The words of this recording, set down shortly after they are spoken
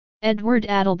Edward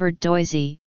Adelbert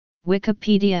Doisy,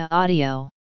 Wikipedia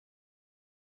audio.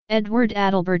 Edward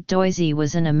Adelbert Doisy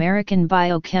was an American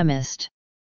biochemist.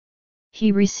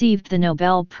 He received the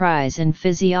Nobel Prize in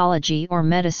Physiology or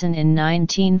Medicine in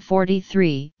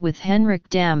 1943 with Henrik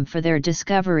Dam for their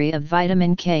discovery of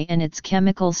vitamin K and its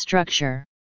chemical structure.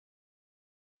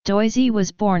 Doisy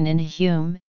was born in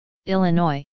Hume,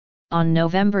 Illinois, on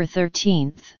November 13,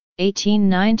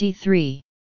 1893.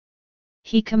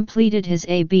 He completed his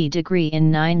AB degree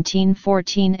in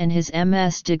 1914 and his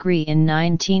MS degree in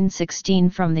 1916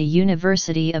 from the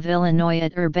University of Illinois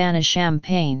at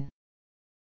Urbana-Champaign.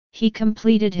 He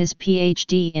completed his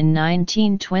PhD in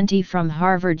 1920 from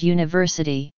Harvard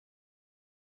University.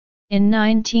 In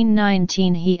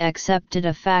 1919 he accepted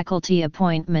a faculty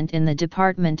appointment in the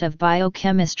Department of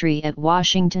Biochemistry at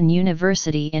Washington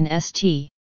University in St.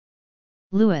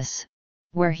 Louis,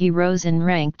 where he rose in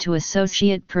rank to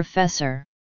associate professor.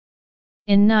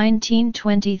 In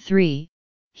 1923,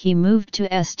 he moved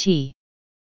to St.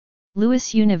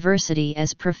 Louis University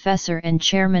as professor and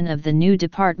chairman of the new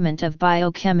Department of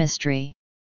Biochemistry.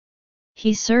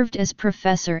 He served as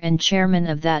professor and chairman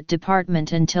of that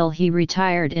department until he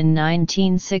retired in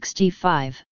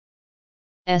 1965.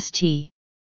 St.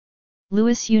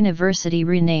 Louis University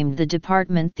renamed the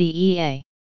department the E.A.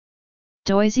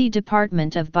 Doisy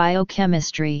Department of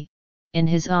Biochemistry, in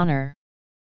his honor.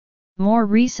 More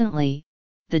recently,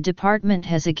 the department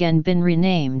has again been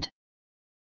renamed.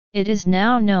 It is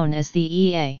now known as the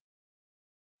E.A.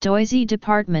 Doisy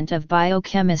Department of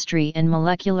Biochemistry and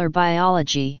Molecular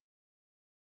Biology.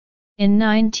 In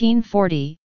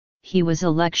 1940, he was a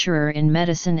lecturer in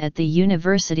medicine at the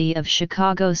University of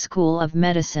Chicago School of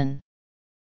Medicine.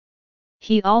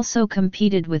 He also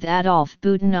competed with Adolphe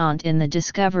Butenandt in the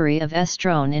discovery of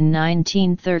estrone in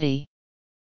 1930.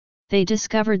 They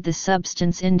discovered the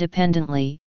substance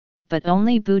independently, but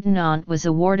only Butenandt was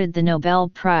awarded the Nobel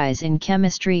Prize in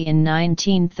Chemistry in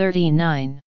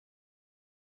 1939.